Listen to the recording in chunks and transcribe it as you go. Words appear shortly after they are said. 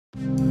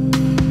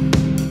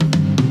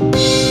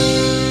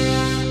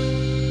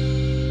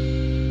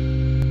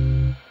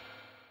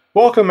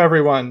Welcome,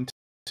 everyone,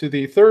 to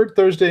the third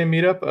Thursday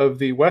meetup of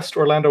the West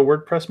Orlando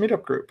WordPress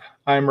Meetup Group.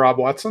 I'm Rob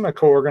Watson, a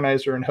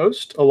co-organizer and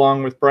host,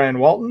 along with Brian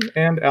Walton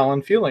and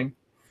Alan Feeling.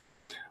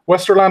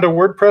 West Orlando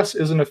WordPress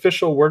is an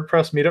official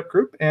WordPress meetup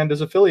group and is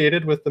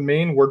affiliated with the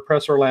main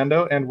WordPress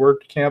Orlando and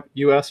WordCamp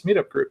US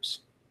meetup groups.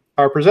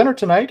 Our presenter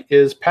tonight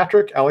is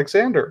Patrick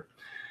Alexander.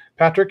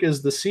 Patrick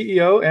is the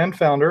CEO and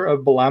founder of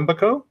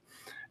Balambico,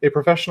 a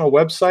professional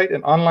website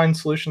and online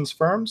solutions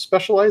firm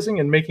specializing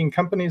in making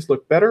companies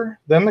look better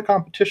than the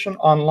competition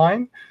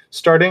online,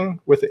 starting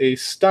with a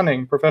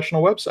stunning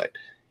professional website.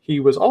 He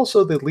was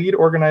also the lead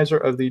organizer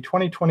of the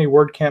 2020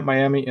 WordCamp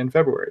Miami in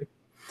February.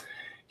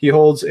 He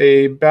holds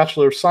a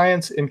Bachelor of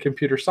Science in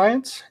Computer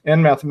Science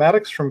and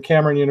Mathematics from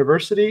Cameron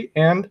University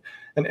and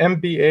an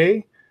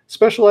MBA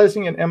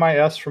specializing in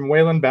M.I.S. from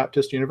Wayland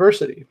Baptist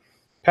University.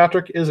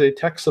 Patrick is a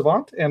tech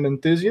savant and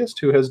enthusiast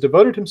who has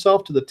devoted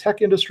himself to the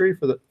tech industry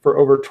for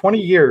over 20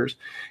 years,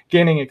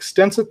 gaining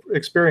extensive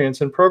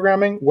experience in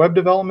programming, web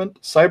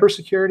development,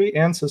 cybersecurity,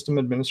 and system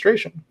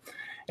administration,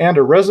 and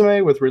a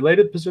resume with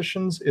related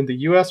positions in the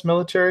U.S.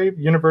 military,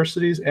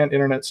 universities, and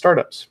internet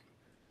startups.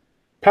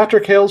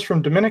 Patrick hails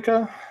from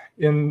Dominica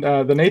in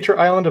the nature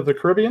island of the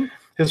Caribbean.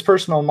 His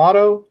personal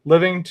motto,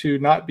 living to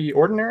not be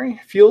ordinary,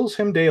 fuels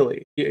him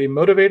daily. A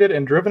motivated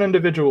and driven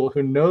individual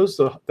who knows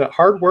that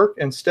hard work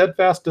and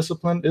steadfast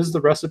discipline is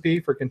the recipe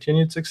for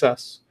continued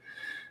success.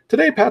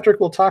 Today, Patrick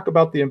will talk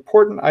about the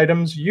important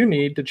items you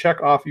need to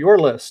check off your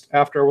list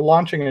after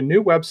launching a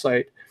new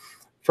website,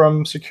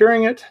 from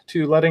securing it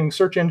to letting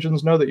search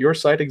engines know that your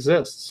site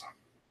exists.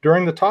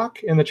 During the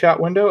talk, in the chat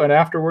window, and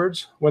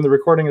afterwards, when the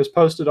recording is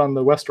posted on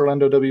the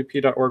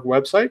westorlandowp.org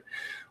website,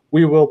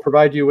 we will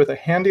provide you with a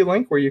handy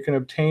link where you can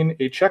obtain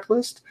a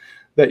checklist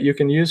that you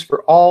can use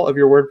for all of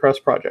your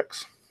WordPress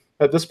projects.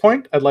 At this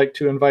point, I'd like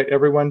to invite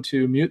everyone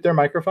to mute their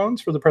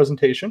microphones for the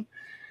presentation.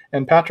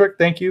 And Patrick,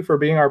 thank you for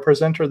being our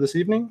presenter this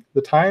evening.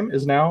 The time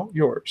is now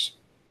yours.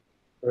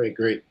 All right,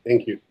 great.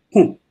 Thank you.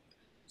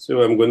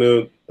 So I'm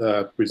going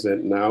to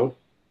present now.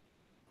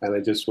 And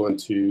I just want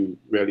to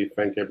really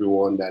thank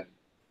everyone that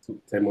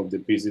took time of the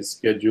busy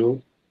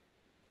schedule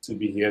to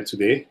be here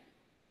today,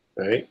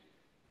 right?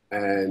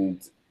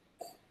 And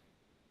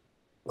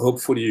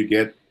hopefully you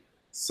get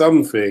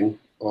something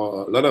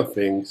or a lot of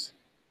things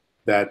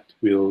that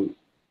will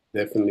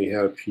definitely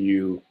help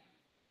you.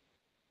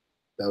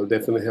 That will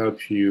definitely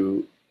help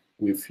you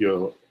with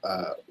your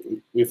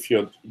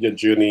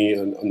journey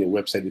on the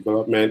website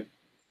development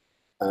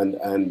and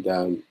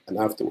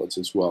afterwards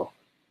as well.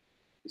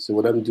 So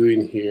what I'm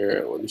doing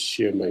here, I want to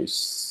share my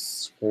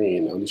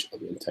screen. I want to show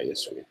the entire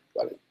screen.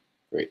 Got it.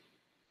 Great.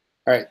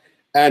 All right.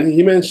 And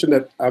he mentioned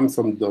that I'm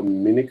from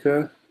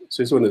Dominica.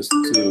 So I just want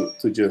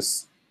to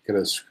just kind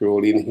of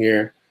scroll in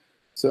here.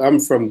 So I'm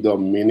from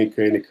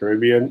Dominica in the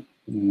Caribbean,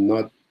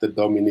 not the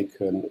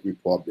Dominican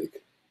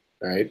Republic,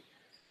 right?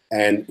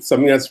 And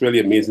something that's really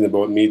amazing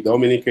about me,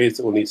 Dominica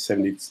is only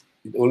it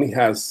only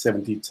has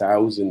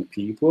 70,000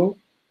 people.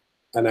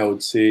 And I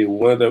would say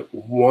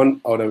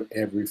one out of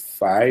every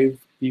 5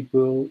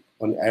 people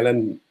on the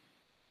island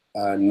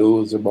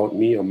knows about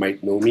me or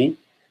might know me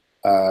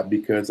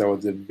because I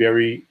was the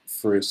very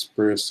first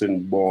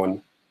person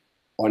born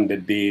on the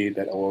day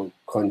that our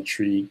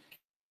country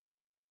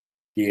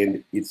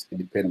gained its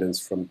independence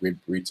from Great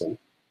Britain.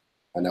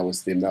 And I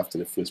was named after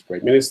the first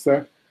Prime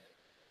Minister.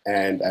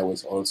 And I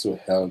was also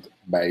held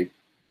by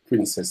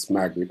Princess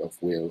Margaret of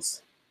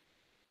Wales,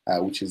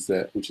 which is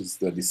the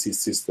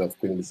deceased sister of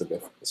Queen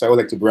Elizabeth. So I would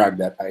like to brag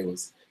that I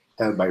was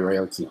held by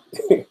royalty.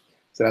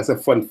 So that's a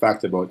fun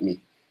fact about me.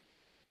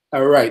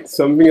 All right,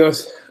 something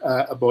else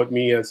about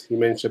me, as he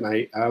mentioned,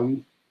 I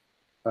am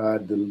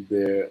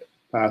the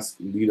past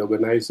lead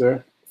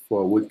organizer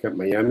for WordCamp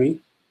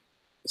Miami.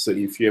 So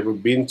if you've ever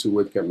been to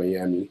WordCamp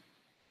Miami,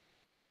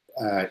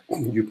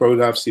 you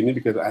probably have seen me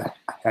because I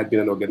had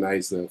been an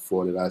organizer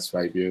for the last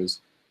 5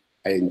 years.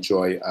 I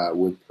enjoy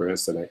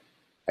WordPress and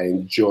I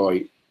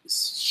enjoy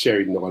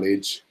sharing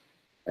knowledge.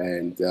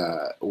 And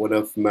one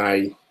of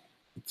my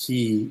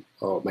key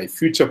or my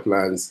future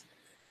plans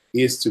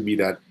is to be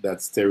that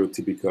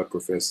stereotypical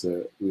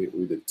professor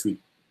with a tweed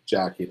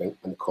jacket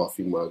and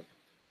coffee mug.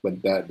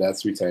 But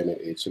that's retirement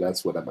age, so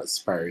that's what I'm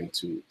aspiring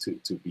to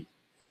be.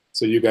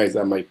 So you guys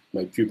are my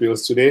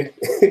pupils today.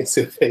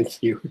 So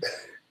thank you.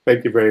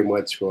 Thank you very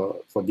much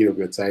for giving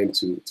your time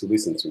to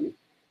listen to me.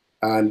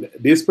 And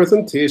this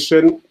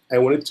presentation, I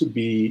want it to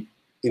be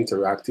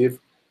interactive,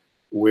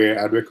 where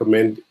I'd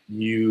recommend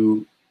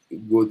you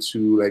go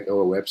to like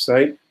our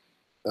website,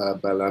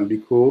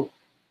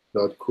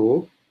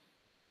 balambico.co,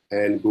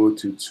 and go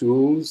to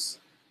Tools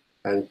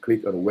and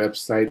click on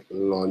Website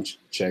Launch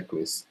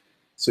Checklist,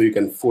 so you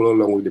can follow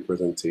along with the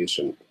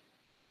presentation.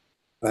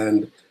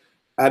 And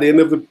at the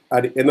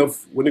end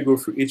of when you go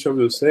through each of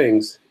those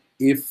things,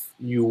 if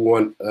you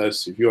want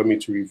me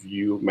to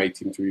review, my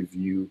team to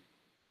review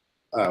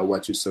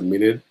what you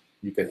submitted,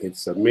 you can hit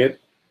submit.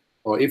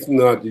 Or if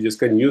not, you just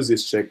can use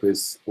this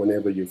checklist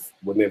whenever you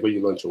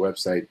launch a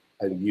website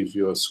and gives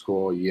you a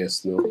score,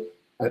 yes, no,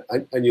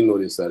 and you'll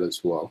notice that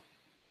as well.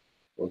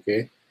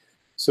 Okay,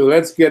 so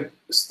let's get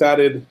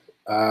started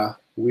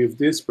with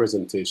this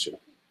presentation.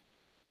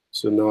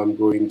 So now I'm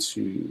going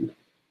to,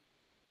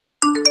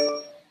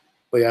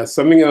 oh yeah,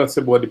 something else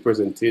about the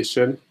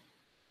presentation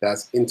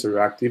that's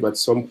interactive. At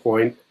some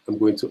point, I'm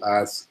going to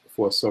ask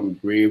for some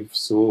brave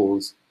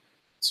souls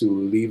to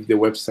leave the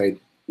website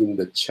in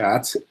the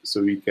chat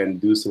so we can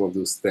do some of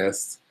those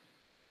tests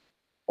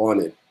on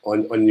it,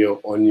 on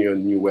your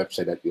new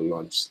website that you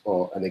launched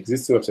or an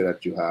existing website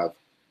that you have,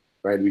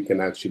 right? We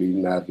can actually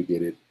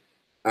navigate it.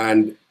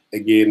 And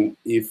again,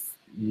 if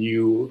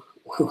you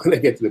when I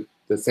get to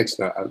the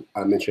section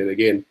I'll mention it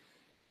again,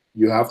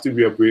 you have to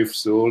be a brave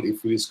soul.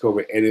 If you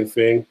discover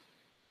anything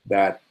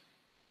that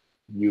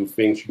you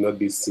think should not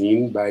be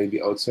seen by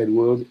the outside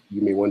world,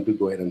 you may want to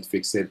go ahead and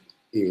fix it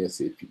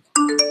ASAP.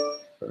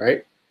 All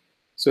right,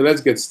 so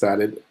let's get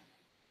started.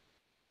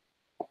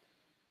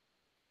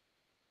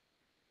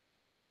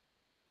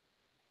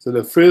 So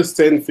the first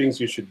 10 things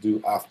you should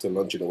do after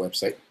launching a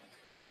website.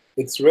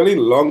 It's really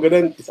longer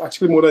than, it's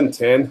actually more than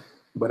 10,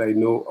 but I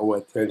know our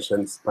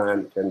attention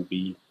span can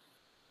be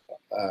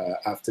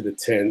after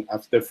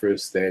the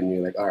first 10,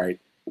 you're like, all right,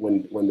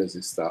 when does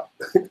it stop?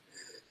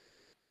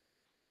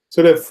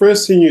 So the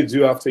first thing you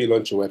do after you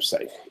launch a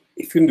website,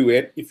 if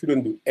you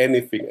don't do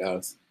anything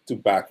else to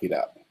back it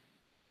up,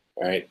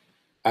 right?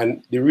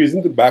 And the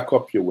reason to back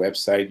up your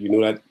website, you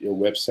know that your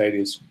website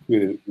is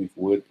created with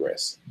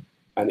WordPress.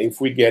 And if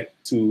we get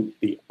to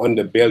the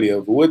underbelly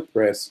of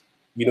WordPress,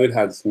 you know it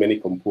has many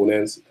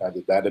components. It has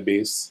a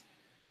database,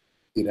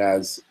 it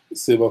has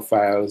server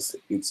files,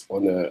 it's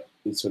on a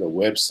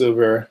web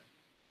server,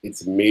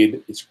 it's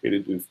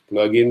created with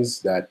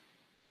plugins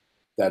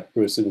that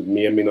person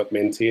may or may not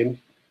maintain.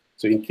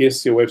 So in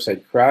case your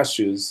website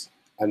crashes,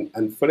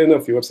 and funny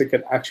enough, your website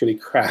can actually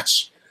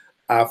crash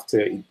after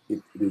it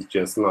is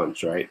just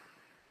launched, right?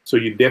 So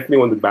you definitely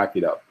want to back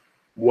it up.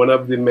 One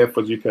of the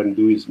methods you can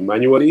do is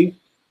manually,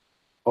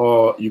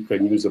 or you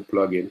can use a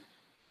plugin.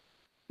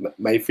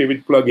 My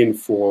favorite plugin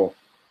for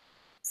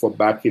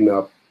backing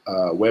up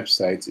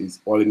websites is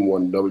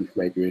all-in-one double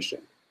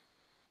migration.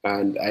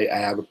 And I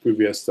have a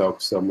previous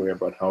talk somewhere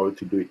about how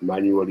to do it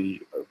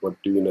manually, about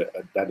doing a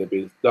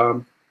database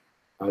dump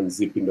and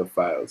zipping the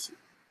files.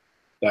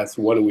 That's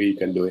one way you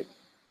can do it.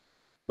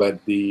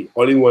 But the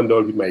all-in-one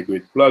double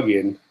migration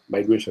plugin,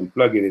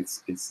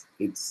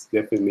 it's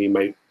definitely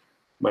my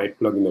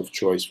plugin of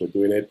choice for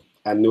doing it.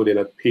 I know they're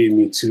not paying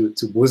me to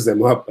boost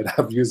them up, but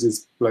I've used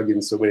this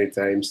plugin so many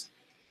times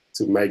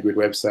to migrate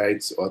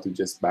websites or to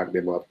just back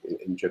them up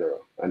in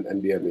general,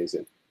 and they're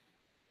amazing.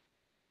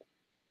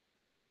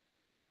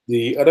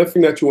 The other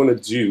thing that you want to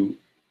do,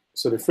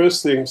 so the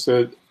first thing,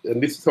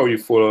 and this is how you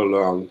follow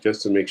along,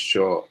 just to make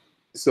sure,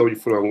 so you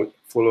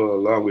follow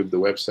along with the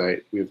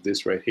website with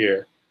this right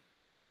here.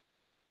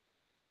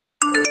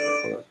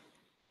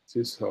 This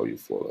is how you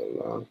follow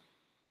along.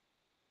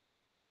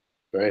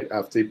 Right,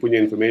 after you put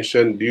your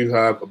information, do you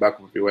have a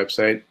backup of your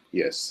website?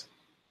 Yes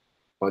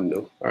or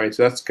no. All right,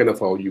 so that's kind of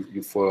how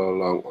you follow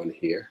along on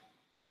here.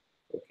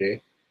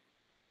 Okay,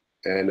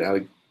 and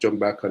I'll jump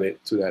back on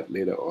it to that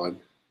later on.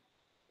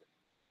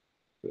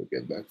 We'll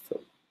get back from.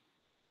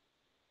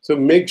 So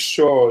make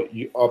sure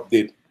you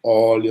update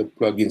all your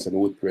plugins and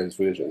WordPress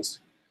versions,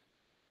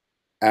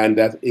 and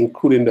that's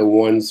including the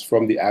ones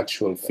from the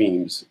actual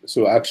themes.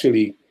 So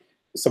actually,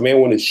 something I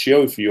want to share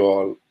with you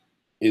all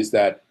is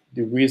that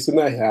the reason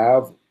I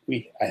have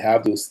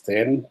those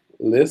 10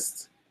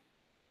 lists,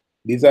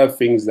 these are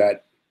things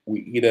that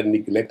we either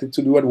neglected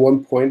to do at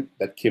one point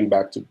that came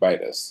back to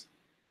bite us.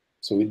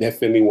 So we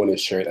definitely want to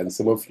share it, and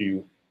some of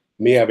you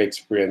may have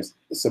experienced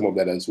some of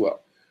that as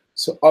well.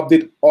 So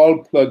update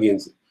all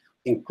plugins,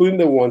 including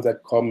the ones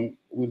that come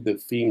with the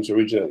themes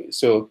originally.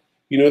 So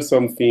you know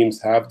some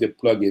themes have the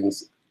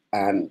plugins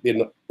and they're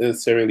not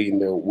necessarily in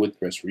the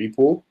WordPress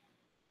repo.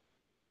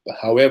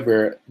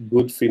 However,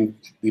 good theme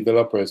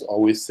developers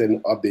always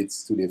send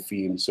updates to the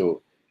theme.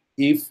 So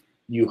if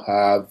you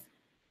have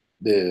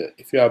the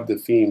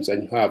themes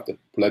and you have the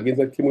plugins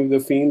that came with the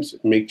themes,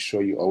 make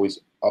sure you always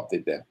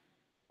update them.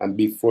 And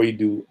before you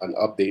do an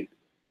update,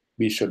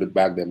 be sure to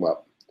back them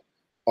up.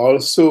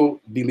 Also,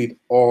 delete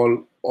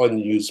all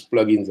unused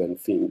plugins and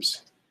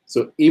themes.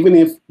 So even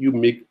if you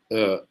make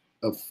a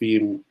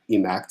theme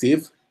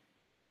inactive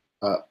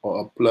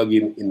or a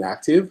plugin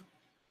inactive,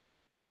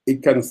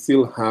 it can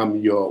still harm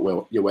your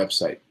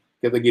website.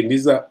 Because again,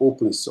 these are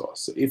open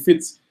source. So if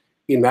it's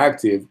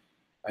inactive,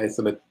 it's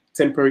a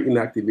temporary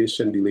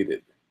inactivation,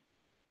 deleted.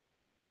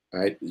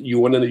 Right?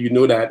 You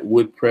know that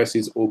WordPress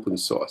is open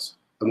source,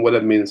 and what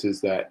that means is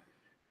that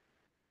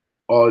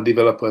all the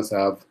developers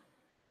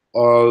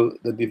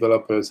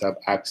have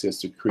access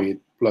to create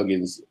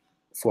plugins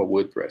for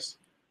WordPress.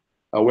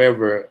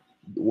 However,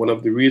 one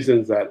of the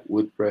reasons that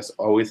WordPress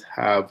always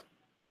have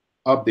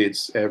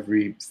updates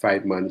every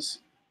 5 months,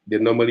 they're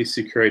normally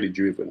security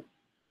driven.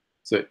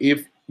 So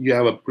if you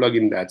have a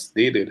plugin that's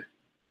dated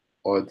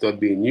or it's not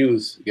being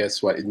used,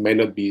 guess what? It might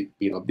not be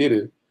being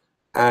updated,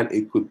 and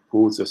it could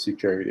pose a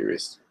security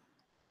risk.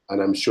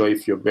 And I'm sure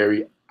if you're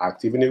very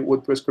active in the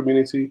WordPress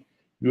community,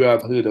 you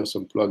have heard of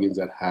some plugins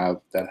that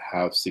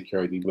have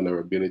security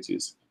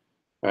vulnerabilities.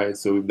 Right.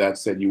 So with that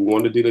said, you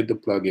want to delete the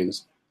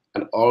plugins,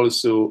 and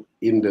also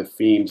in the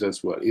themes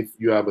as well. If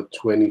you have a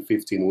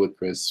 2015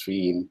 WordPress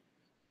theme,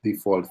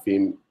 default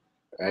theme,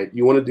 right,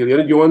 you want to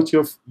delete. You want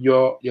your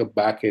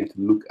backend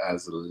to look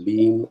as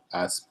lean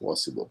as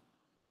possible,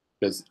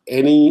 because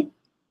any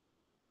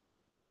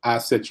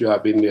asset you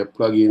have in there,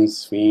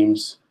 plugins,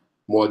 themes,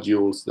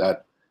 modules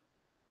that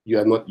you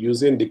are not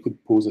using, they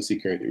could pose a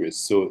security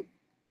risk. So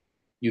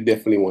you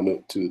definitely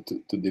want to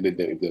delete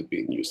them if they're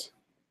being used.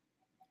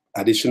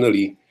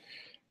 Additionally,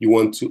 you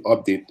want to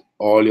update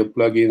all your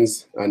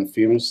plugins and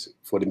themes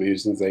for the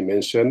reasons I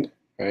mentioned,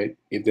 right?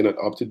 If they're not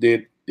up to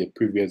date, the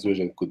previous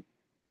version could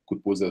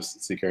pose a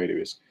security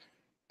risk.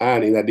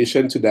 And in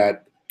addition to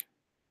that,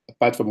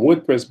 apart from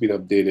WordPress being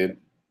updated,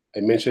 I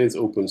mentioned it's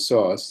open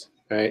source,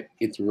 right?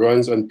 It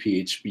runs on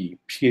PHP.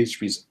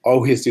 PHP is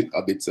always in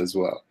updates as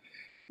well.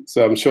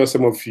 So I'm sure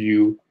some of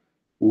you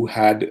who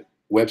had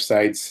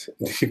websites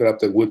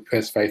developed on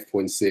WordPress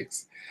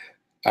 5.6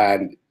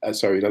 and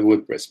sorry, not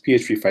WordPress,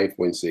 PHP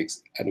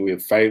 5.6, and we have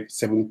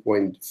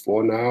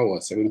 7.4 now or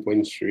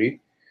 7.3.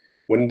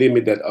 When they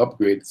made that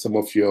upgrade, some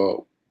of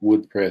your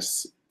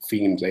WordPress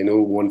themes, I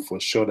know one for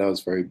sure that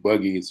was very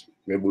buggy, is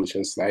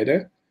Revolution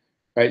Slider,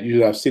 right?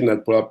 You have seen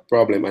that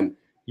problem, and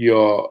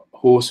your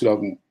host would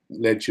have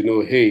let you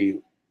know, hey,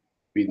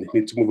 we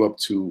need to move up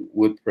to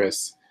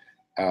WordPress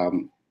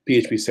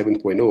PHP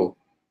 7.0.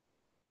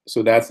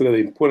 So that's another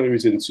important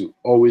reason to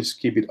always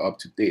keep it up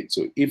to date.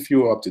 So if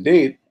you're up to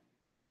date,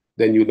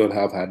 then you don't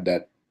have had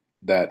that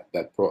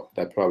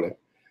problem.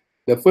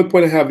 The third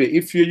point I have is,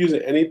 if you're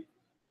using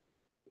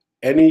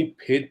any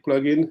paid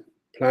plugin,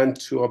 plan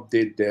to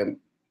update them.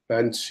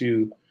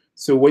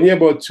 So when you're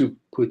about to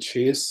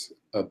purchase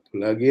a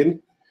plugin,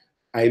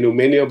 I know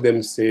many of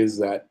them says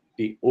that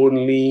the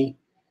only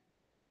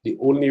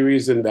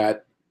reason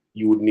that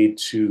you would need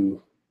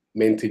to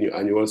maintain your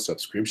annual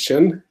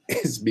subscription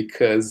is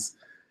because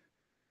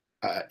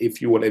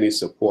if you want any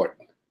support.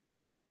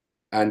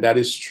 And that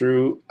is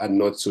true and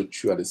not so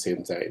true at the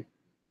same time.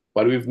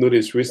 What we've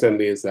noticed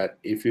recently is that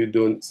if you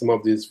don't, some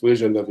of these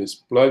versions of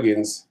these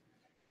plugins,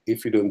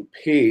 if you don't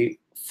pay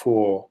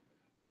for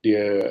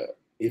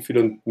if you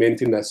don't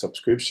maintain that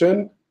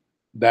subscription,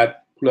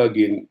 that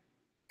plugin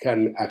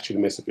can actually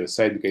mess up your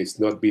site because it's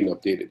not being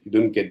updated. You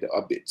don't get the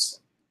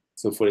updates.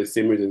 So for the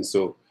same reason,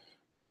 so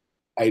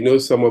I know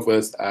some of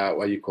us are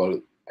I call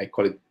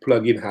it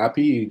plugin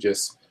happy. You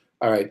just,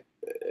 all right,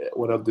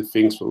 one of the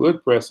things for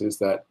WordPress is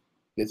that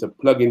there's a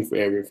plugin for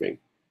everything.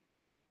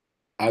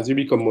 As you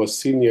become more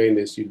senior in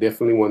this, you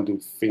definitely want to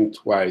think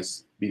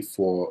twice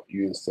before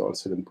you install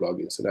certain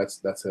plugins. So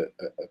that's a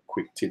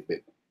quick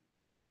tidbit.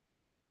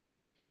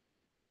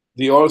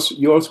 You also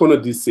want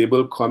to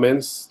disable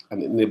comments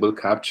and enable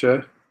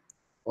capture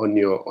on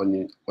your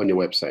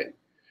website,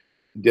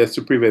 just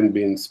to prevent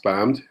being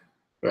spammed,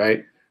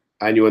 right?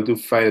 And you want to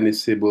find and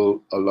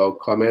disable allow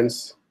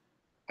comments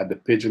at the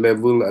page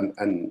level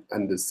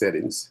and the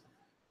settings.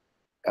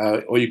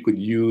 Or you could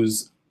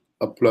use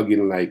a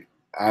plugin like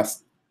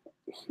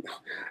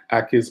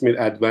Akismet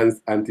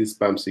Advanced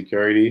Anti-Spam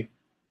Security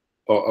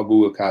or a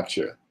Google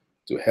Capture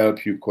to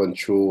help you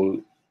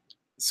control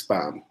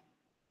spam.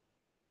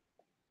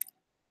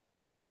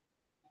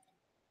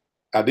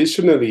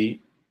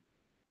 Additionally,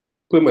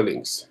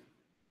 permalinks.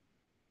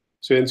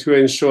 So to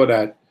ensure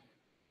that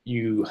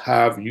you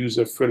have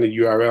user-friendly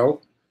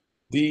URL,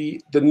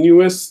 the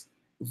newest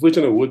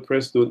version of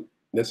WordPress don't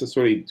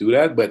necessarily do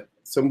that, but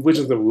some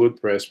versions of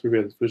WordPress,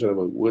 previous version of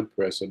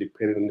WordPress, or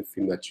depending on the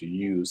theme that you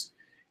use,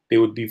 they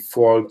would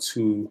default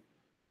to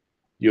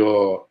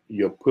your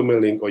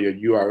permalink or your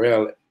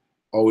URL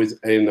always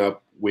ending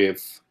up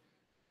with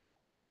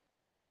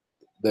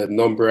the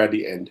number at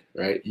the end,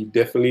 right? You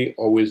definitely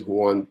always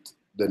want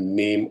the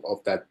name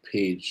of that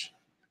page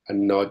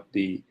and not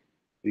the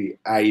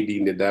ID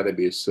in the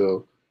database.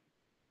 So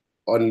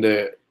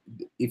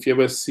if you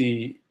ever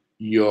see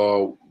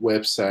your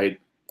website,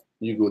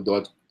 you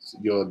go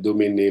your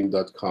domain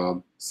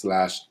name.com/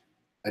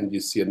 and you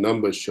see a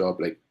number show up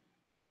like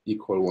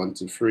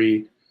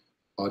 =123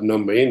 or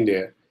number in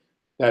there,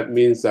 that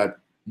means that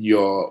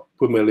your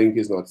permalink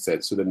is not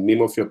set. So the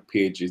name of your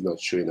page is not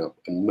showing up.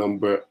 A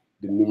number,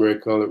 the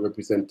numerical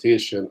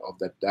representation of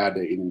that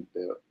data in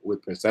the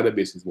WordPress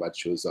database is what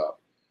shows up.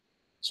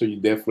 So you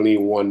definitely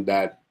want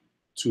that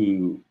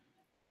to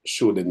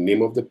show the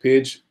name of the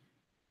page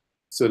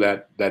so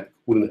that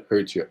wouldn't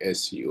hurt your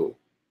SEO.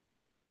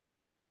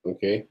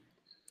 Okay?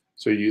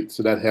 So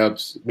that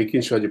helps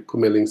making sure your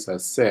permalinks are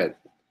set.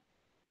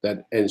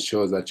 That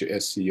ensures that your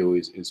SEO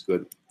is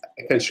good.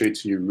 I can show it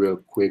to you real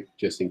quick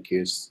just in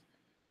case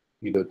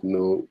you don't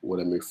know what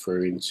I'm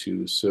referring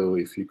to. So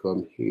if you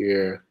come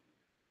here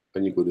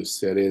and you go to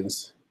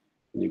settings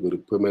and you go to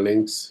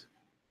permalinks,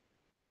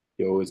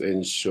 you always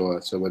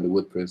ensure, so when the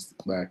WordPress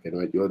backend,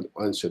 right, you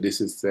ensure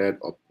this is set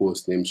or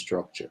post name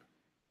structure.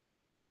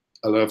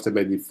 A lot of time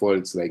by default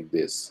it's like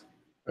this,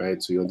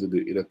 right? So you want to do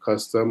either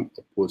custom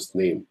or post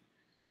name.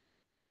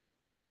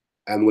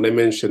 And when I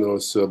mentioned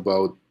also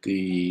about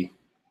where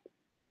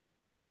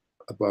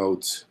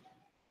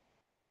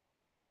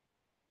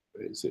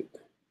is it?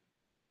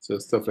 So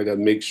stuff like that,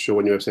 make sure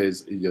when your website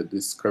is, you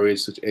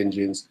discourage search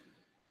engines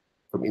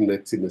from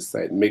indexing the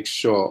site, make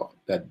sure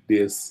that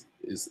this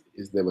is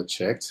never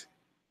checked.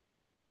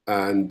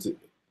 And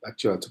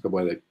actually, I'll talk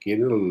about it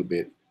again a little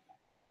bit.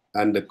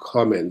 And the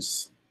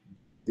comments,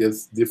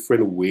 there's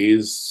different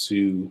ways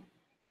to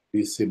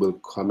disable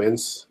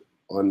comments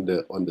on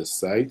the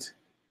site.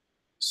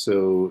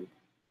 So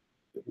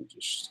let me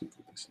just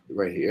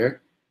right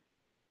here.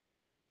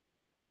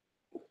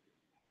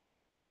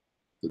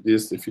 So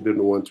this, if you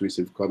don't want to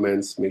receive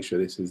comments, make sure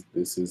this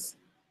is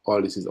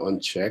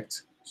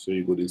unchecked. So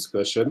you go to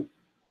discussion.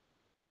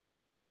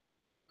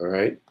 All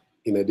right.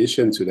 In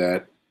addition to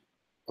that,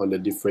 on the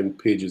different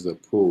pages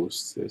of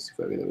posts,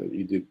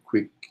 you do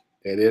quick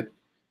edit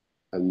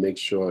and make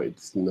sure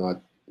this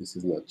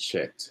is not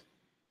checked.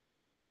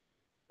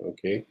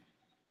 Okay.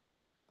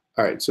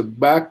 All right. So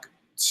back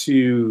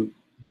to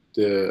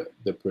the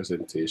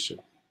presentation.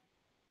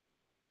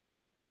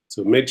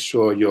 So make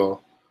sure your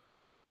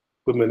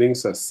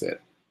links are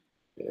set.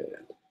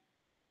 And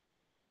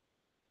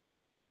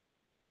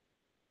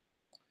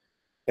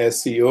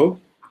SEO.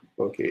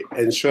 Okay.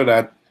 Ensure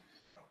that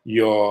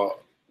your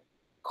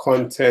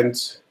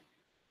content,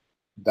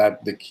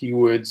 that the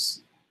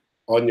keywords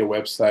on your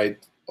website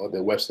or the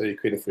website you're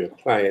creating for your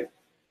client,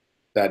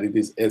 that it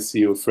is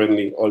SEO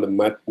friendly. All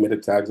the meta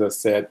tags are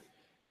set.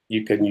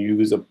 You can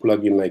use a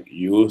plugin like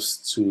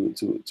Yoast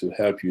to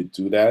help you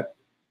do that,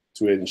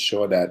 to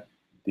ensure that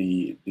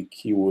the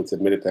keywords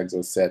and meta tags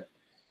are set.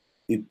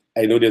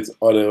 I know there's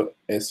other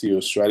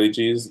SEO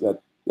strategies that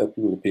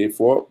people pay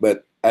for,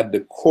 but at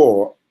the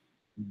core,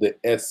 the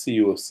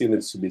SEO still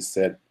needs to be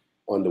set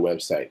on the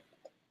website.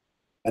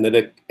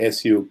 Another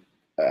SEO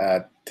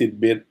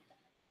tidbit,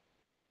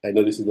 I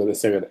know this is not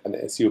necessarily an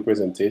SEO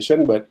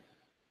presentation, but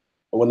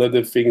one of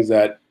the things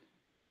that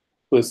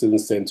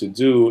persons tend to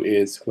do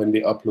is when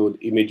they upload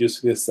images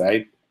to the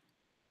site,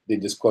 they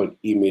just call it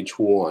image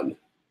one.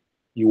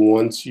 You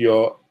want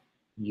your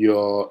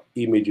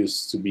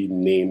images to be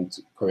named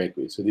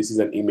correctly. So this is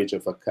an image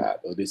of a cat,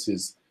 or this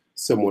is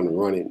someone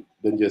running.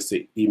 Don't just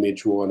say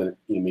image one and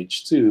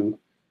image two,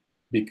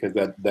 because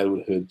that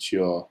would hurt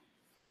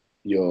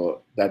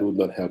that would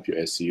not help your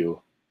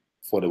SEO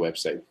for the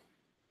website.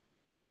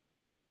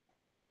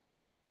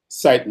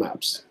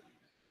 Sitemaps.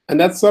 And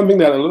that's something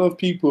that a lot of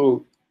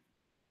people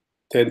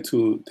tend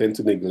to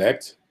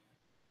neglect,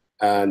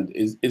 and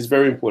it's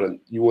very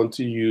important. You could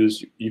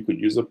use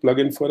a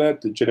plugin for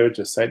that to generate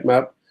a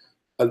sitemap.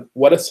 And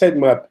what a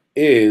sitemap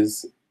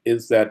is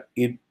that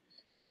it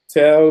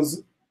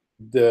tells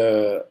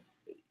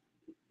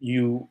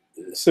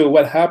so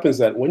what happens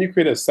that when you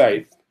create a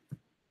site,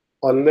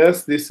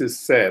 unless this is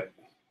set,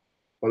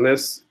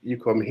 unless you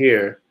come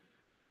here,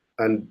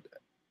 and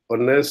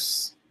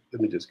unless,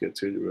 let me just get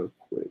to it real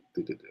quick.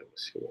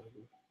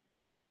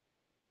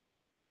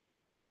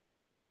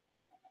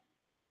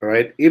 All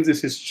right, if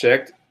this is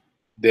checked,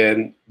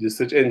 then the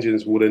search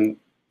engines wouldn't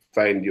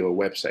find your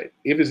website.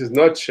 If this is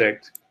not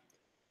checked,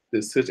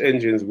 the search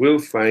engines will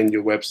find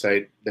your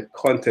website, the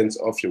contents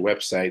of your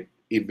website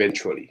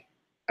eventually.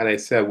 And I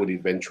say I would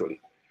eventually.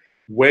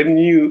 When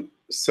you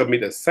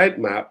submit a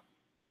sitemap,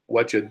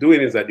 what you're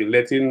doing is that you're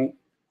letting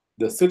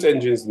the search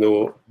engines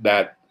know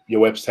that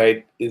your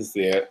website is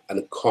there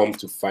and come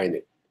to find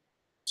it.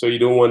 So you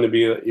don't want to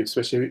be,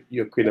 especially if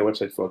you're creating a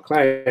website for a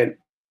client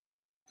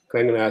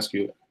going to ask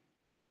you,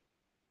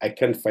 I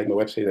can't find my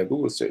website in a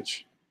Google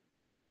search.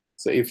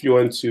 So if you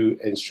want to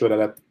ensure that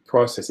that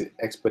process is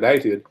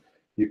expedited,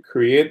 you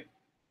create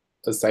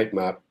a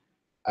sitemap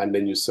and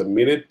then you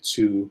submit it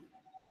to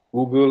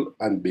Google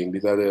and Bing.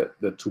 These are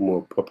the two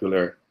more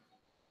popular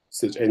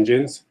search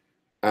engines.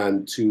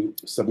 And to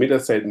submit a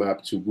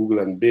sitemap to Google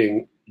and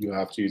Bing, you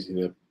have to use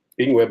either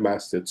Bing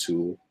Webmaster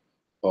Tool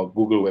or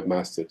Google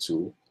Webmaster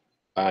Tool.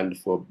 And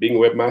for Bing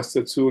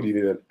Webmaster Tool, you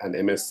need an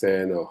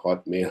MSN or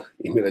Hotmail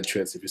email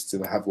address if you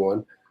still have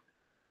one,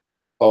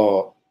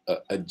 or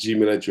a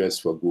Gmail address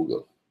for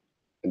Google.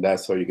 And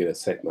that's how you get a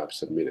sitemap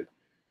submitted.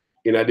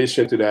 In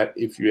addition to that,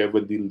 if you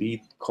ever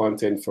delete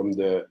content from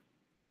your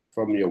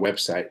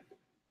website,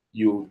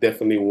 you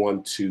definitely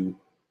want to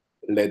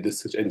let the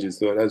search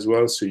engines know as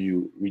well. So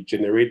you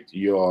regenerate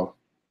your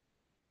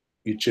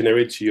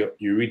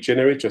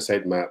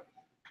sitemap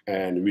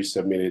and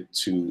resubmit it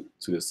to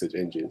the search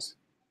engines.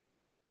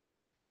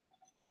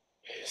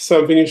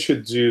 Something you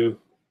should do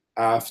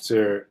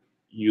after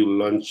you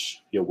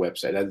launch your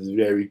website, that's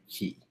very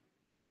key,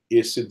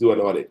 is to do an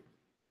audit.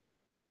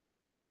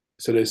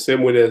 So the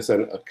same way there's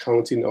an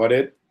accounting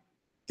audit,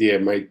 there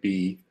might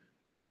be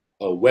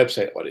a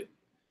website audit.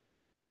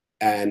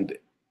 And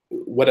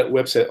what a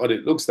website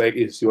audit looks like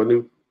is you want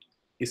to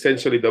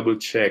essentially double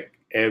check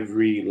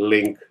every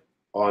link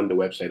on the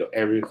website or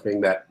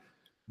everything that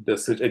the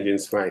search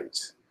engines find.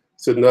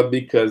 So not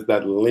because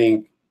that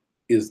link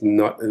is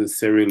not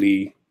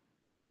necessarily,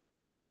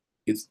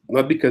 it's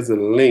not because the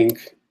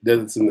link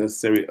doesn't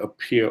necessarily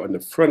appear on the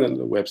front of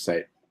the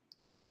website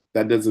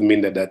that doesn't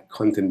mean that that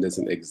content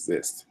doesn't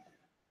exist.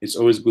 It's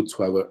always good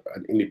to have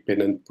an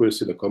independent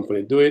person or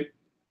company do it.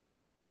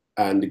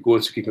 And the goal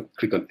is to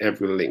click on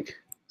every link.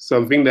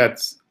 Something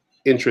that's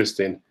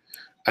interesting,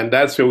 and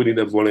that's where we need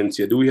a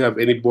volunteer. Do we have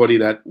anybody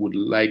that would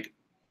like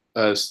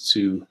us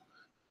to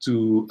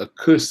do a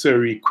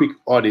cursory quick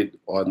audit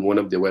on one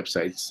of their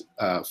websites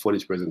for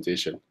this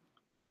presentation?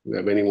 Do we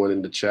have anyone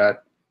in the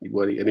chat?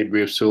 Anybody? Any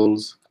brave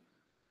souls?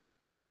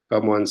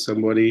 Come on,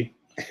 somebody.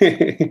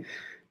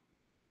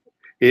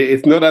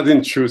 It's not as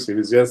intrusive.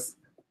 It's just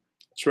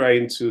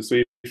trying to.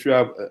 So if you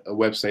have a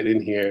website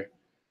in here,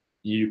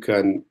 you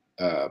can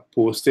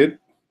post it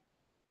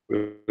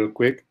real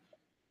quick,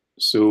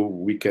 so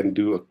we can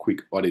do a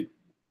quick audit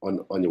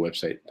on your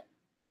website.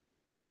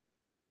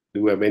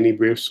 Do we have any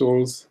brave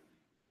souls?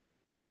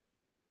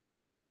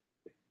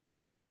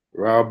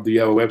 Rob, do you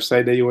have a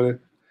website that you want to?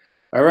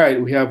 All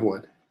right, we have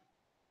one.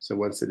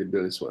 Someone said they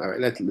built this one. All right,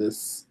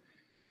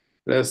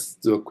 let's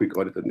do a quick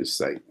audit on this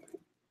site.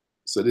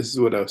 So this is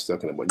what I was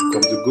talking about. You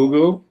come to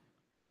Google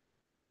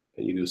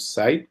and you do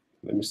site.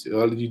 Let me see.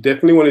 Well, you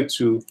definitely wanted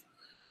to.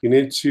 You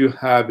need to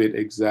have it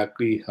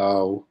exactly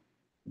how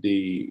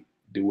the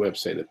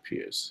website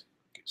appears.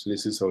 Okay, so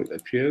this is how it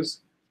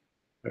appears.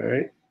 All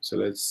right. So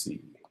let's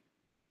see.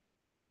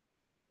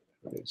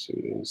 Let's show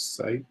you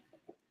site.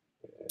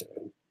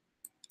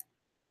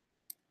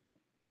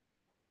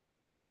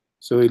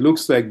 So it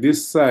looks like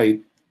this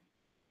site,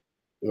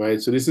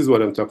 right? So this is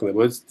what I'm talking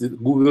about.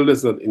 Google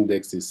does not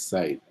index this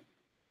site,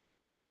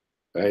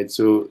 right?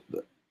 So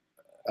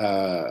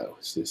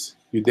what's this?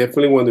 You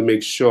definitely want to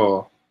make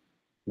sure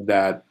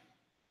that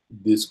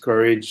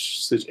discourage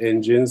search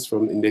engines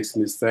from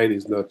indexing this site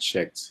is not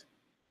checked,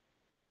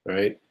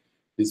 right?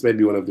 This might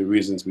be one of the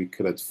reasons we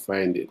cannot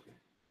find it.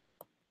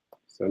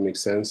 Does that make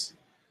sense?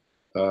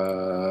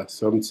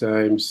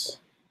 Sometimes,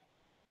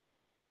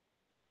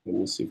 let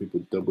me see if we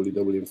put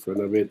www in front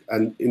of it.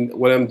 And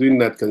when I'm doing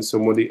that, can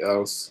somebody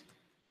else?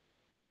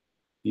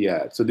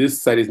 Yeah, so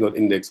this site is not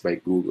indexed by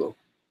Google.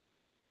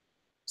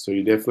 So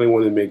you definitely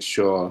want to make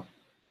sure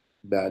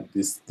that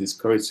this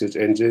discourage search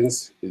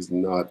engines is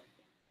not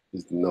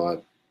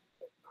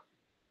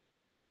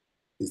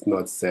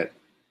set.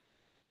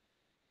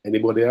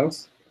 Anybody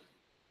else?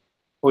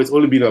 Oh, it's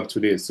only been up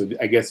today, so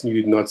I guess you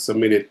did not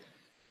submit it.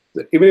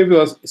 So even if it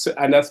was, so,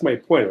 and that's my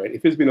point, right?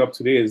 If it's been up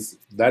today, is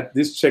that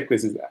this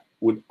checklist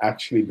would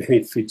actually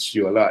benefit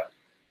you a lot.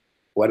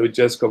 What we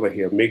just cover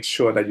here, make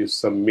sure that you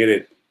submit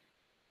it,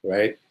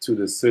 right, to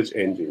the search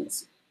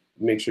engines.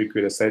 Make sure you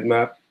create a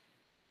sitemap.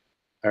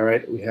 All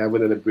right, we have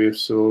another brave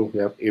soul. We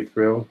have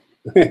April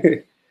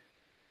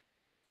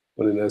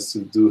wanting us to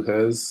do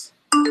hers.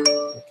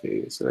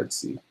 Okay, so let's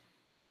see.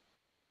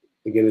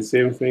 Again, the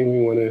same thing.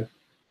 We want to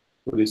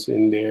put this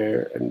in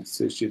there and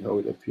search it how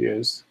it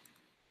appears.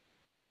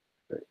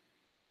 Right.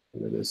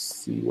 Let us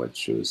see what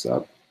shows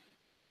up.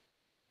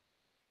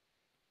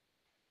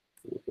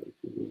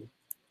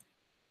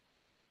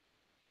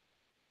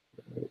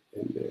 Right.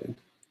 And then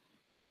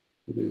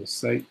put in the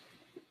site.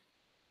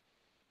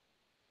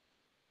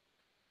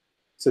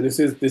 So this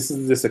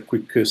is just a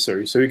quick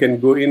cursory. So we can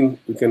go in.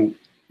 We can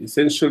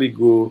essentially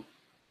go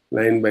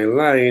line by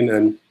line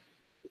and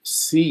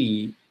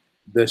see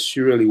does she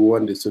really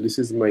want this. So this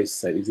is my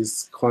site. This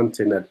is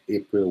content that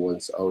April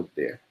wants out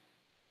there,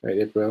 right,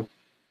 April?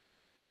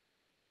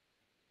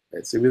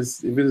 Right, so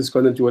if it is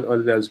content you want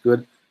out there, that's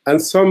good.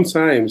 And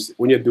sometimes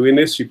when you're doing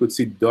this, you could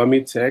see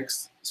dummy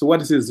text. So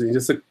what this is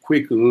just a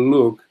quick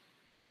look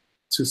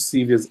to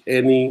see if there's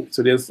any.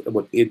 So there's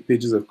about 8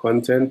 pages of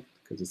content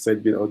because the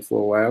site been out for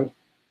a while.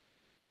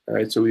 All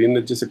right, so we're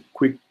in just a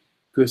quick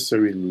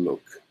cursory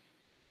look.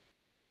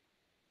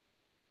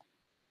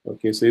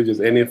 Okay, so if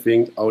there's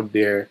anything out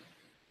there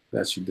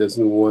that she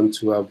doesn't want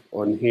to have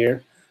on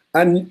here,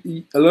 and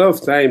a lot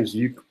of times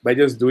by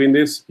just doing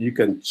this, you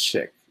can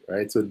check,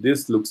 right? So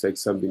this looks like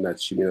something that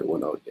she may not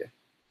want out there.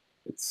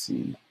 Let's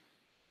see.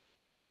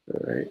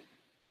 All right,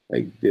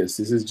 like this.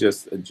 This is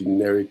just a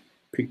generic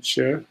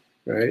picture,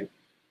 right?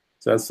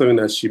 So that's something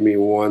that she may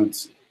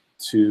want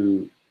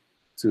to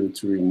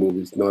remove.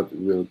 It's not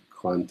real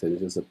content,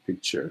 it's just a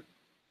picture.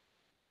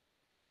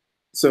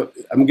 So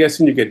I'm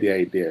guessing you get the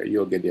idea.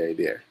 You'll get the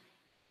idea.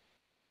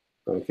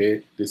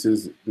 Okay, this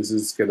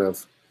is kind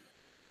of,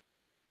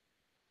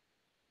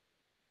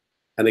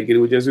 and again,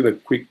 we're just doing a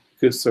quick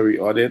cursory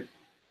audit.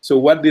 So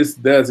what this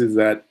does is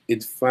that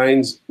it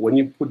finds, when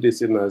you put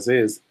this in as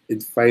is,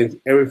 it finds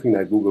everything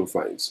that Google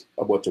finds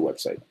about your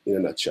website in a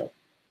nutshell.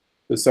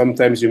 So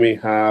sometimes you may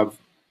have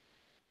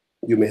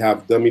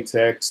dummy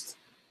text,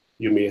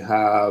 you may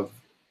have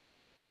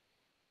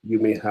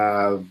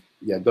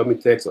dummy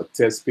text or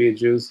test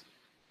pages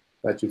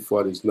that you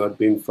thought is not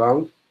being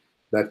found.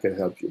 That can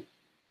help you.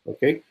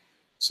 Okay,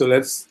 so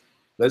let's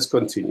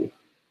continue.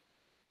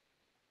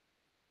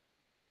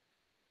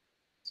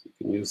 So you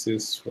can use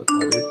this for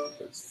audit.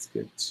 Let's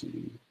get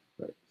to,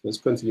 right. Let's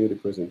continue the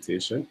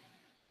presentation.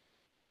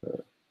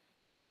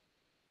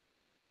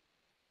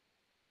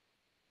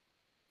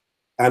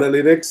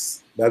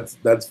 Analytics,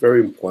 that's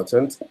very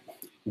important.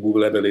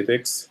 Google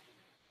Analytics,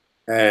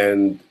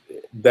 and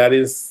that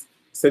is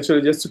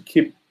essentially just to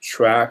keep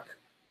track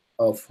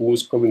of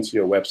who's coming to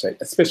your website,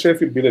 especially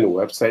if you're building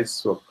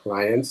websites for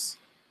clients,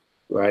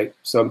 right?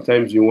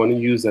 Sometimes you want to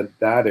use that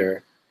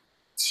data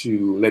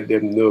to let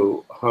them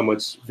know how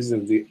much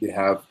visitors they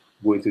have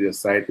going to their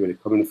site, where they're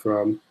coming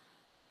from,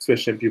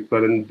 especially if you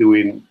plan on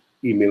doing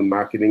email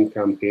marketing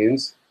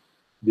campaigns.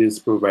 This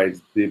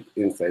provides deep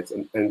insights,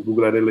 and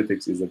Google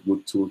Analytics is a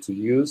good tool to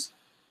use.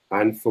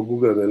 And for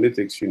Google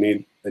Analytics, you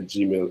need a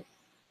Gmail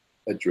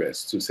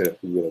address to set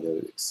up Google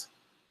Analytics.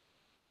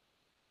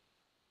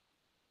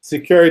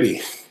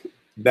 Security,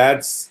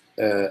 that's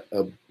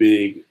a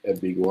big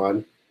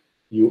one.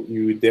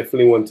 You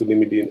definitely want to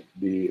limit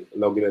the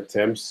login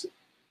attempts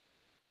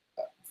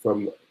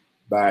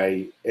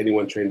by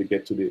anyone trying to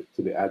get to the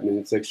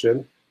admin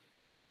section.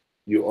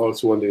 You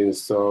also want to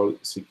install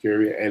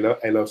Security.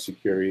 I love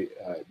Security.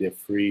 Their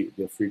free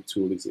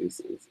tool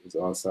is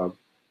awesome,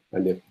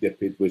 and their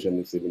paid version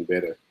is even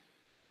better.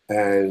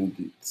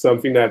 And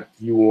something that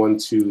you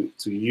want to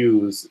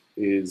use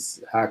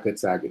is Hacker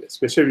Target,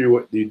 especially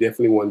if you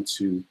definitely want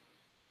to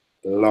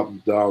lock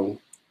down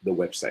the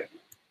website.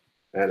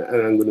 And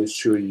I'm going to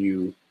show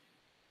you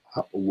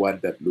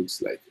what that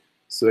looks like.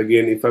 So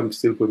again, if I'm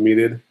still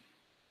permitted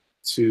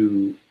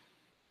to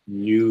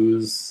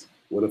use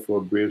one of our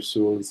Brave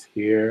Souls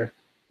here,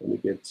 let me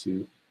get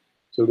to,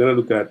 so we're going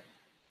to look at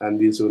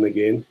Andy's own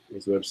again,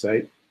 his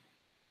website,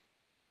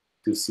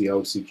 to see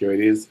how secure it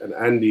is. And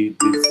Andy,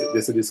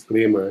 there's a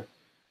disclaimer.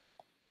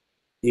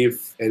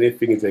 If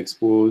anything is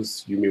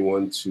exposed, you may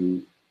want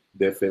to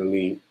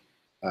definitely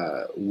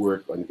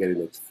work on getting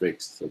it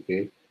fixed,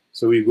 okay?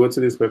 So we go to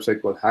this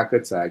website called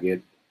Hacker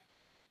Target,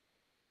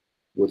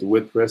 go to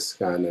WordPress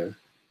Scanner,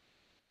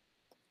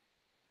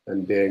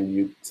 and then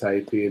you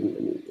type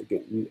in,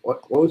 again, you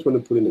always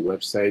want to put in the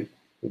website,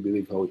 I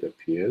believe how it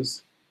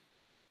appears.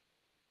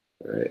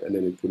 All right, and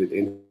then you put it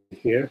in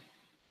here.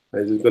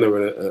 And it's going to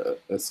run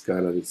a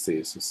scan, as it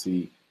says, to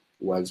see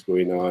what's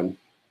going on.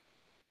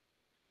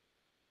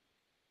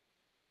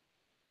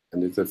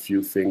 And there's a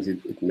few things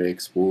it may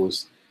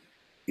expose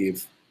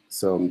if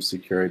some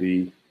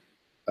security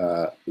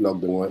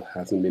lockdown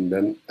hasn't been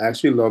done. I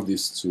actually love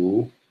this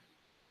tool.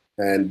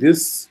 And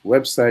this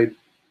website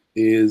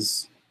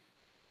is,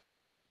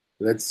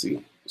 let's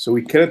see. So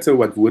we cannot tell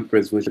what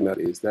WordPress version that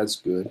is. That's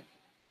good.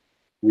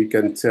 We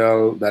can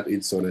tell that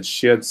it's on a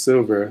shared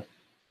server.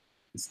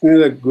 It's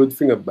not a good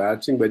thing, a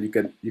bad thing, but you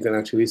can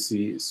actually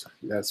see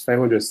there's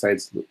 500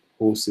 sites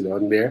hosted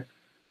on there.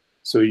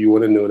 So you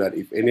want to know that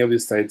if any of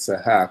these sites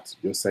are hacked,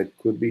 your site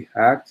could be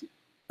hacked,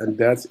 and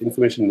that's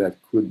information that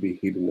could be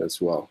hidden as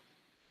well.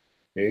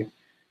 Okay.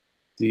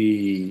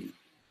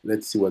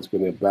 Let's see what's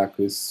going to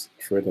backlist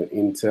threat on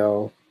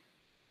Intel.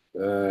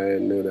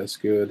 No, that's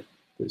good.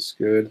 That's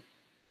good.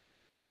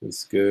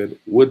 That's good.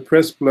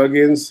 WordPress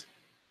plugins,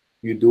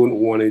 you don't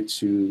want it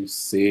to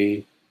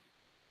say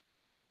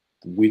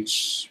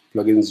which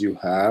plugins you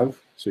have.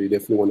 So you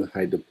definitely want to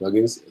hide the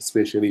plugins,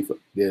 especially if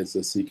there's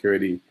a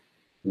security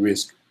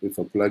risk with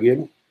a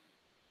plugin.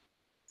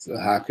 So a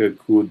hacker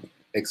could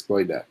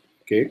exploit that.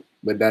 Okay,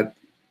 but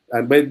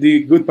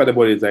the good part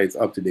about it is that it's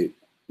up to date.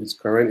 It's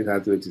current. It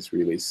has the latest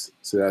release,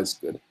 so that's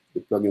good. The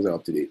plugins are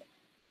up to date,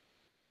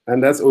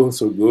 and that's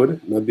also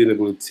good. Not being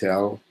able to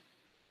tell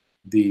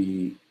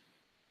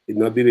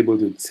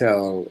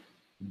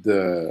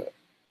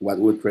what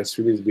WordPress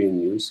really is being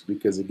used,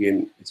 because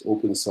again, it's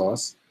open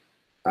source,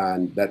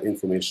 and that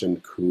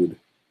information could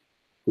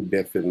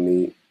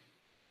definitely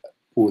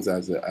pose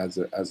as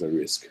a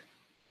risk,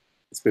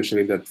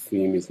 especially if that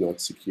theme is not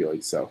secure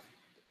itself.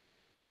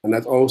 And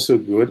that's also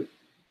good.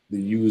 The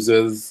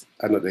users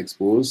are not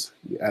exposed.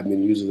 The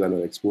admin users are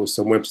not exposed.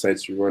 Some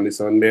websites, you run this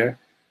on there,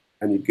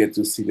 and you get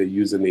to see the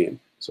username.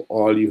 So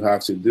all you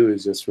have to do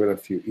is just run a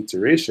few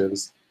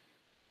iterations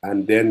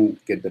and then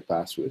get the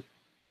password.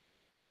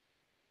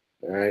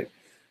 All right.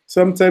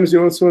 Sometimes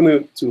you also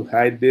want to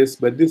hide this,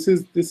 but this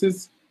is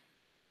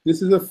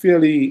a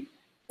fairly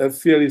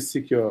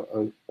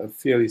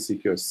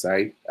secure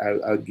site.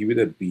 I'll give it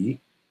a B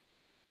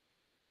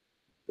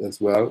as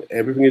well.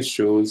 Everything it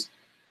shows,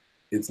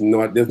 there's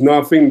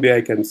nothing there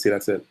I can say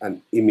that's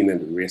an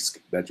imminent risk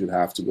that you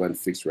have to go and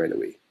fix right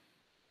away.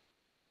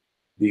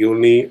 The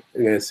only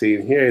thing I say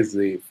in here is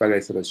the fact I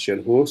set a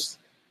shared host,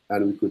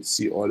 and we could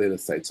see all the other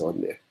sites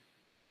on there.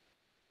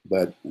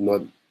 But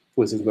not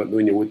persons not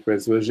knowing your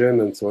WordPress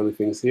version and so all the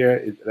things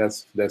here,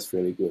 that's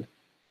fairly good.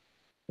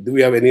 Do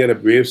we have any other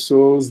brave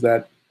souls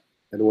that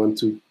I want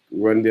to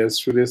run this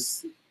through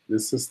this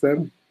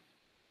system?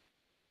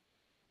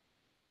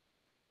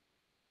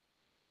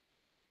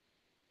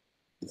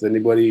 Does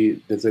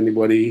anybody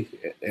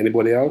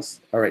else?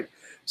 All right.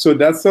 So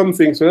that's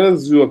something. So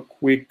let's do a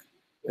quick,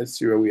 let's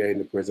see where we are in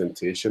the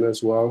presentation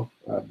as well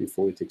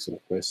before we take some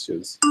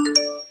questions.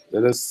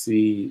 Let us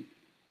see.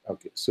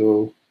 Okay,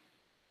 so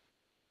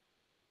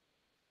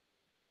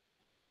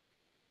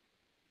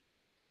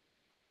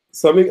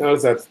something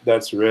else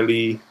that's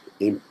really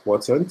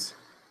important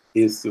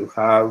is to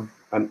have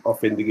an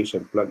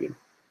authentication plugin.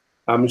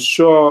 I'm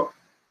sure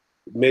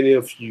many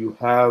of you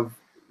have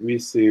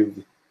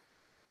received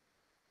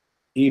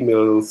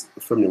emails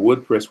from your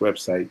WordPress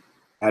website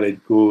and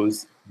it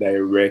goes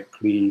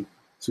directly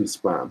to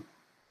spam.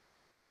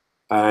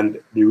 And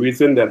the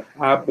reason that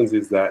happens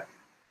is that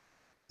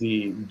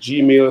the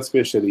Gmail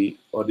especially,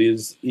 or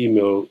these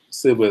email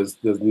servers,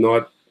 does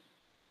not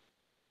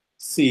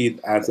see it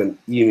as an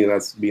email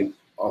that's been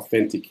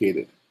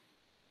authenticated.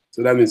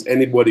 So that means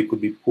anybody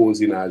could be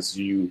posing as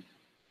you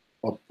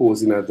or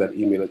posing as that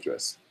email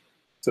address.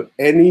 So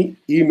any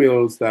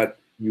emails that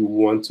you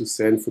want to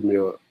send from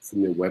your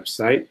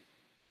website,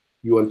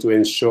 you want to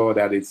ensure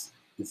that it's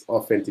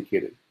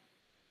authenticated.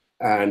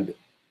 And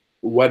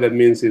what that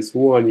means is,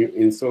 one, you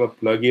install a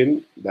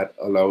plugin that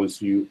allows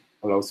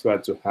for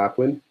that to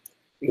happen.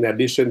 In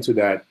addition to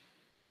that,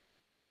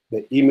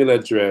 the email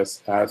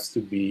address has to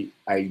be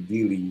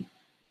ideally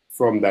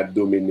from that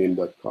domain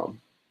name.com.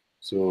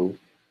 So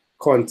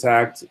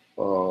contact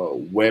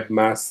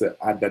webmaster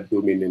at that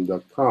domain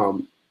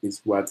name.com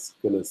is what's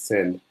going to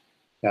send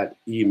that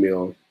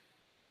email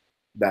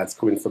that's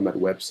coming from that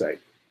website.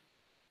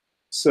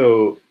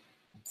 So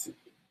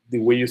the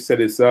way you set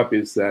this up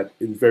is that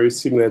it's very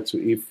similar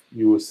to if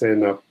you were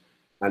setting up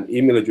an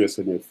email address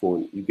on your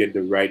phone. You get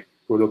the right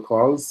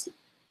protocols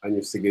and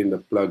you're still getting the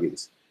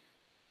plugins.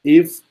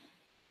 If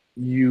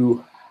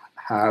you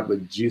have a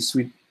G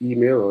Suite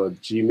email or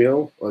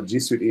Gmail or G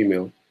Suite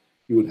email,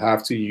 you would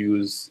have to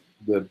use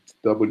the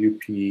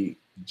WP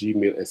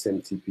Gmail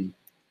SMTP.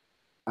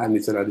 And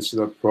it's an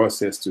additional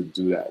process to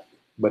do that.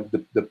 But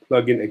the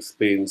plugin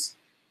explains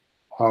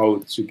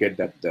how to get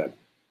that done.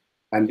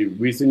 And the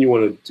reason you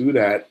want to do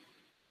that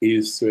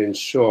is to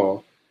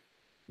ensure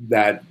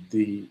that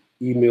the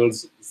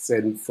emails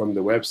sent from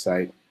the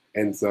website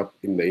ends up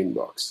in the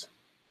inbox.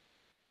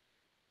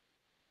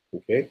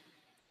 Okay?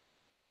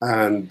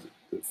 And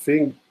the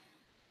thing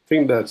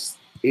that's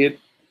it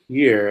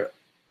here.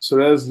 So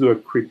let's do a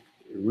quick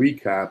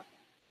recap,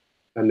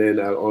 and then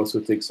I'll also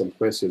take some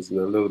questions in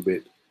a little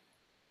bit.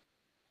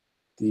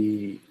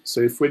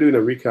 So if we're doing a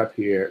recap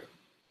here,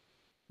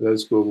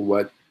 let's go with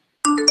what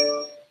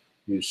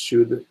you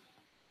should,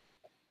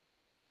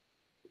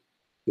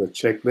 your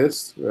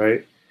checklist,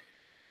 right?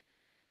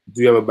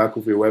 Do you have a backup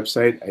of your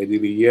website?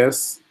 Ideally,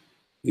 yes.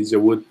 Is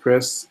your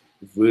WordPress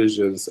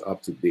versions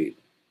up to date?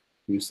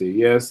 You say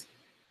yes.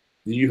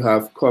 Do you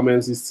have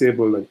comments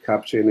disabled and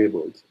capture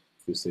enabled?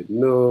 You said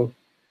no.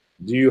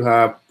 Do you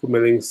have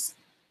permalinks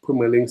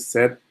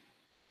set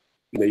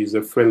in a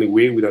user-friendly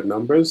way without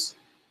numbers?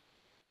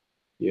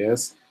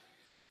 Yes.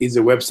 Is the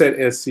website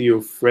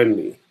SEO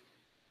friendly?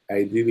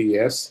 Ideally,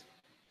 yes.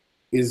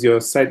 Is your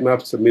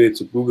sitemap submitted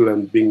to Google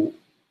and Bing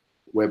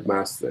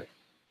Webmaster?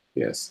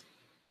 Yes.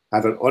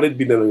 Has an audit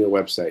been done on your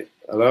website?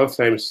 A lot of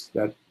times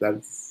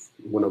that's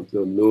one of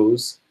the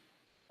no's.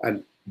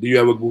 And do you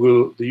have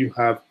Google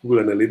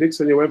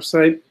Analytics on your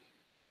website?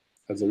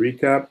 As a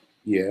recap,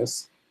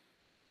 yes.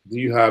 Do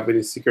you have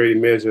any security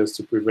measures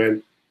to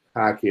prevent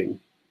hacking,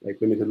 like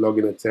limited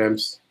login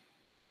attempts,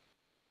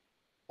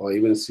 or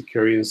even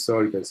security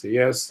install? You can say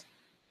yes.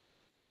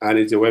 And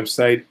is your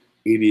website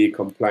ADA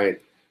compliant?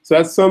 So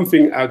that's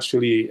something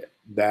actually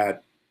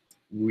that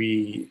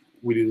we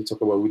didn't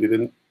talk about. We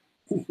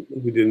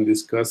didn't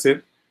discuss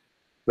it,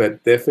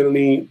 but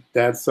definitely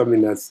that's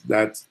something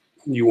that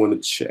you want to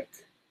check.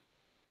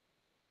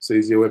 So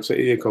is your website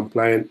ADA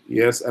compliant?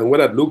 Yes. And what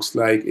that looks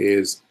like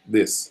is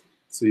this.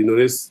 So you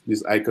notice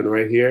this icon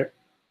right here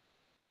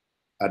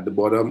at the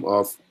bottom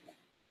of,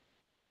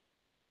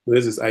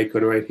 there's this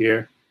icon right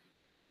here.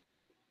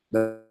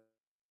 That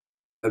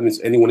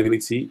means anyone with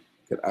ability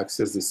can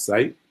access this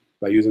site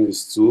by using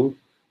this tool.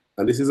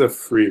 And this is a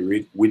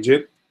free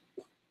widget,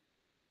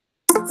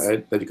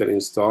 right, that you can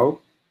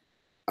install.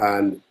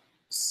 And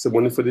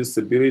someone with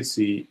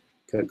disability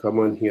can come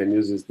on here and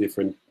use these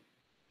different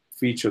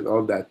features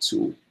of that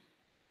tool.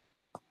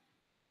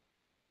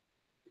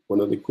 One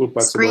of the cool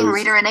parts Screen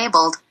reader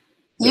enabled.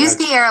 Use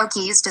the arrow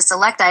keys to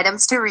select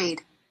items to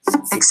read.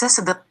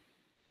 Accessibility.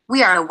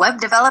 We are a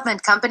web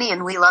development company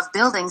and we love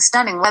building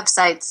stunning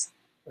websites.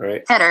 All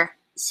right. Header.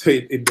 So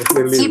it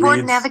definitely Keyboard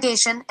reads,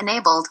 navigation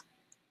enabled.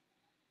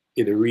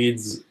 It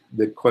reads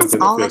the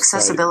content All of your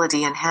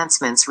accessibility site.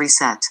 enhancements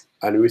reset.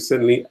 And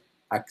recently,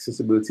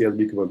 accessibility has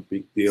become a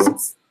big deal.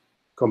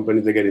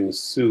 Companies are getting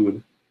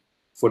sued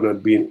for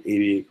not being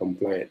ADA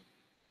compliant.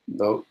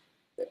 Now,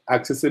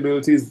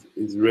 accessibility is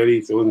really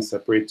its own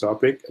separate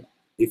topic.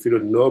 If you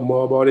don't know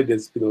more about it,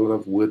 there's been a lot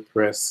of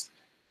WordPress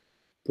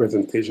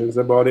presentations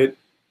about it.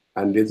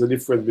 And there's a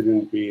difference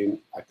between being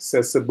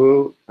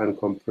accessible and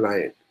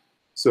compliant.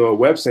 So a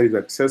website is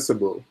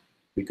accessible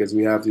because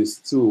we have this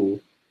tool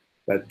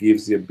that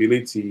gives the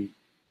ability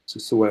to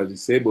someone who is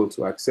disabled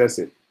to access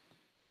it.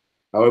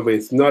 However,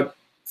 it's not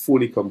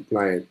fully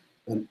compliant.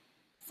 And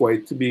for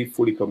it to be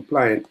fully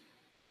compliant,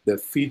 the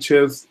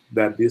features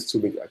that this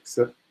tool makes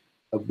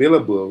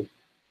available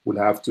would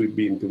have to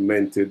be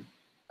implemented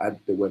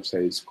at the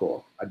website's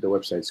core,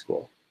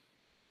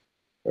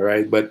 All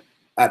right, but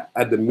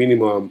at the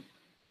minimum,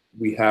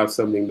 we have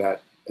something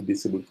that a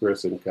disabled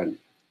person can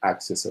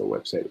access our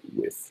website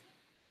with.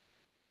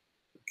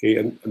 Okay,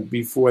 and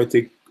before I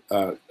take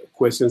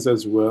questions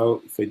as well.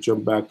 If I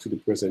jump back to the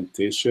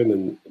presentation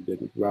and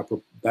then wrap up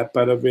that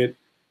part of it,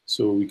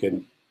 so we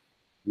can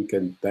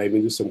dive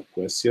into some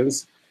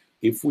questions.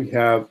 If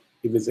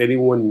there's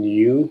anyone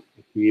new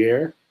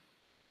here,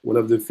 one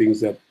of the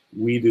things that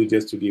we do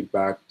just to give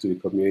back to the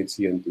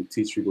community and to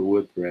teach people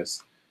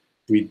WordPress,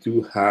 we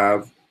do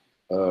have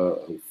a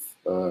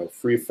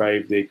free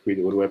 5-day create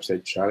your own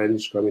website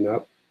challenge coming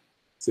up.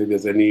 So if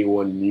there's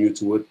anyone new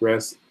to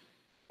WordPress,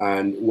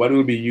 and what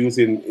we'll be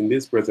using in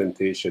this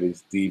presentation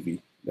is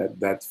Divi.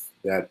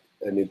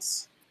 And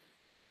it's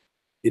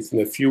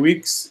in a few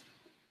weeks.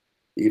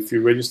 If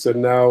you register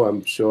now,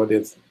 I'm sure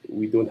that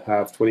we don't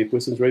have 20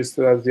 persons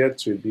registered as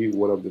yet, so you'll be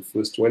one of the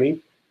first 20.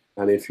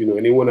 And if you know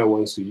anyone that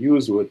wants to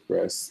use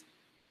WordPress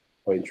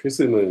or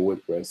interested in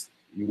WordPress,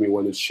 you may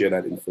want to share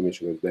that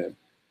information with them.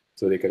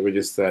 So they can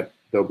register at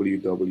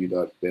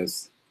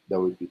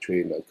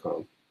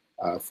www.bestwordpress.com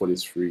for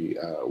this free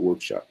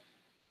workshop.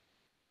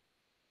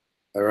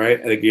 All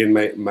right, and again,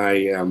 my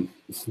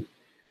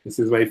this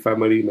is my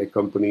family. My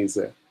company is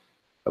a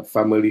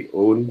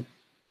family-owned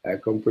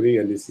company,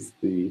 and this is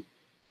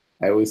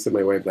I always say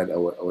my wife that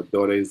our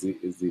daughter is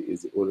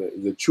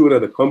the children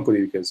of the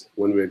company, because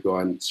when we're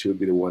gone, she'll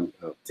be the one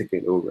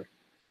taking over.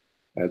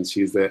 And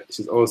she's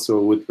also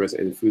a WordPress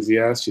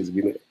enthusiast. She's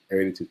been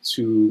earning to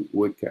 2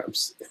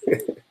 WordCamps.